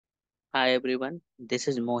Hi everyone, this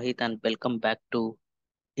is Mohit and welcome back to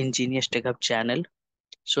Engineers Tech Hub channel.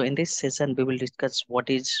 So in this session we will discuss what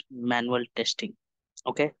is manual testing.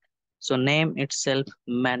 Okay, so name itself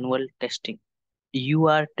manual testing. You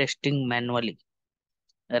are testing manually,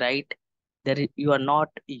 right? You are not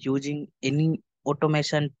using any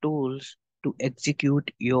automation tools to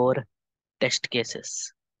execute your test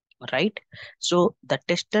cases, right? So the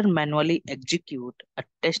tester manually execute a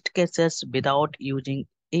test cases without using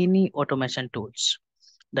any automation tools.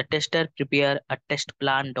 The tester prepare a test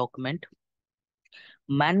plan document.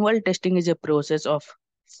 Manual testing is a process of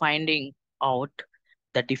finding out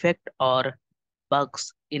the defect or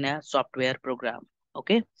bugs in a software program.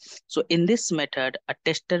 Okay, so in this method, a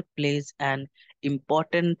tester plays an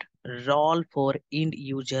important role for end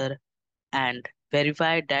user and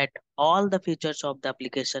verify that all the features of the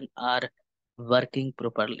application are working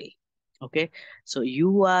properly. Okay, so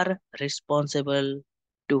you are responsible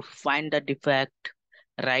to find the defect,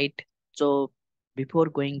 right? So before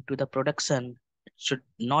going to the production, should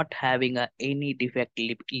not having any defect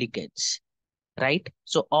leakage, right?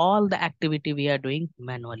 So all the activity we are doing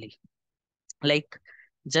manually. Like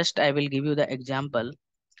just I will give you the example.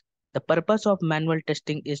 The purpose of manual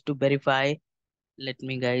testing is to verify. Let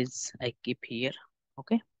me guys, I keep here.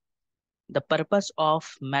 Okay. The purpose of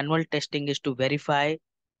manual testing is to verify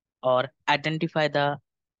or identify the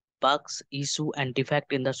bugs, issue, and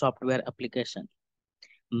defect in the software application.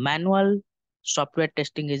 Manual software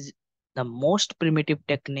testing is the most primitive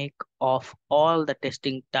technique of all the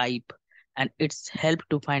testing type, and it's help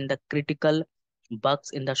to find the critical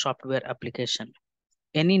bugs in the software application.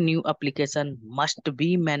 Any new application must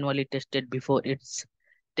be manually tested before its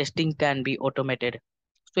testing can be automated.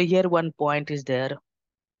 So here one point is there,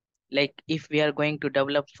 like if we are going to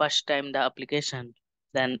develop first time the application,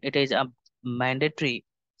 then it is a mandatory.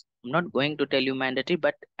 I'm not going to tell you mandatory,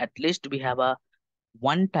 but at least we have a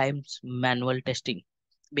one times manual testing,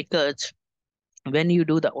 because when you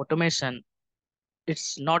do the automation,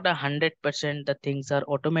 it's not 100% the things are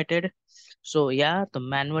automated. So yeah, the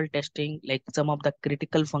manual testing, like some of the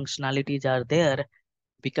critical functionalities are there,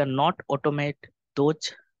 we cannot automate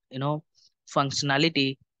those, you know,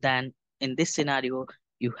 functionality. Then in this scenario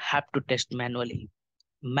you have to test manually.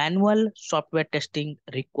 Manual software testing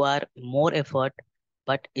require more effort,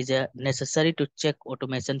 but is a necessary to check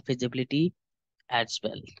automation feasibility as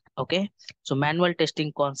well. Okay, so manual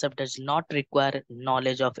testing concept does not require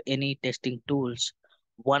knowledge of any testing tools.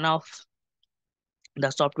 One of the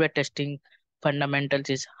software testing fundamentals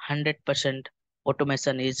is 100%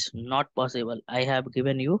 automation is not possible. I have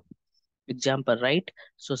given you example, right?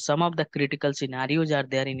 So some of the critical scenarios are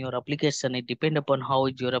there in your application. It depend upon how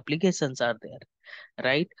your applications are there,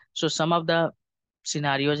 right? So some of the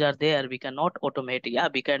scenarios are there we cannot automate. Yeah,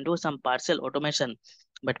 we can do some partial automation,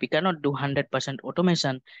 but we cannot do 100%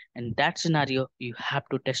 automation. In that scenario you have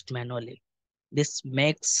to test manually. This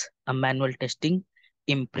makes a manual testing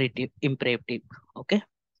imperative. Okay,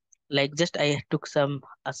 like just I took some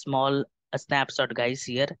a small a snapshot guys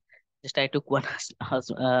here. Just I took one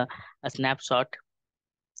a snapshot.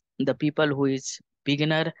 The people who is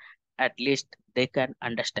beginner, at least they can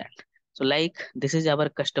understand. So like this is our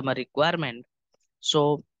customer requirement.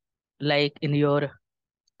 So like in your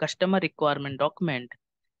customer requirement document,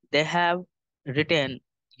 they have written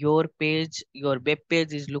your page, your web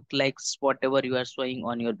page is look like whatever you are showing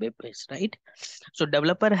on your web page, right? So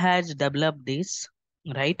developer has developed this,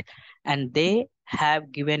 right? And they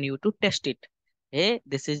have given you to test it. Hey,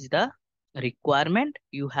 this is the requirement.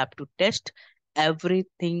 You have to test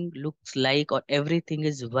everything looks like or everything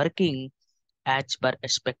is working as per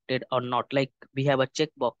expected or not. Like we have a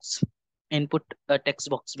checkbox, input a text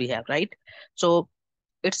box we have, right? So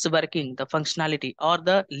it's working, the functionality or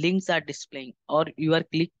the links are displaying, or you are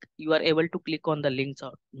able to click on the links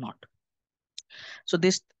or not. So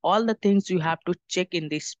this all the things you have to check in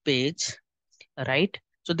this page, right?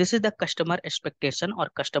 So this is the customer expectation or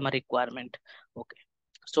customer requirement. Okay,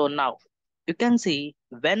 so now you can see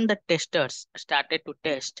when the testers started to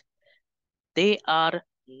test, they are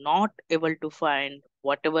not able to find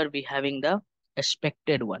whatever we having the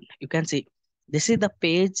expected one. You can see this is the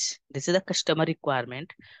page, this is the customer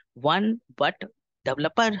requirement one, but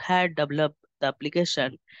developer had developed the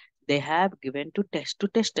application, they have given to tester,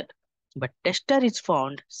 but tester is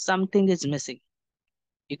found something is missing.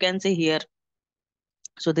 You can see here.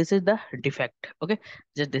 So this is the defect. Okay,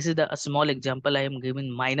 just this is the a small example I am giving,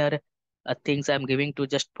 minor things I am giving to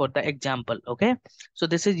just for the example. Okay, so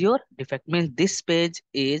this is your defect, means this page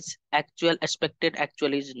is actual expected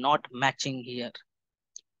actually is not matching here,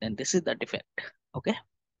 then this is the defect. Okay,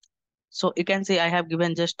 so you can see I have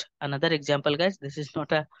given just another example guys, this is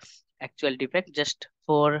not a actual defect, just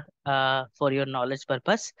for your knowledge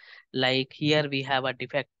purpose. Like here we have a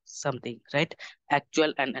defect something, right?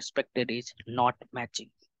 Actual and expected is not matching.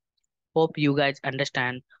 Hope you guys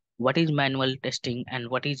understand what is manual testing and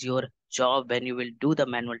what is your job when you will do the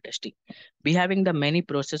manual testing. We having the many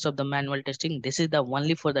process of the manual testing. This is the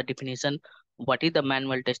only for the definition. What is the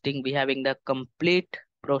manual testing? We having the complete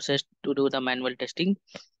process to do the manual testing.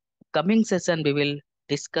 Coming session we will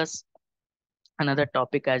discuss another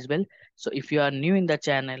topic as well. So if you are new in the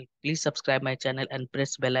channel, please subscribe my channel and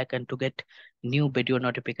press bell icon to get new video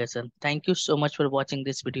notification. Thank you so much for watching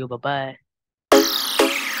this video. Bye bye.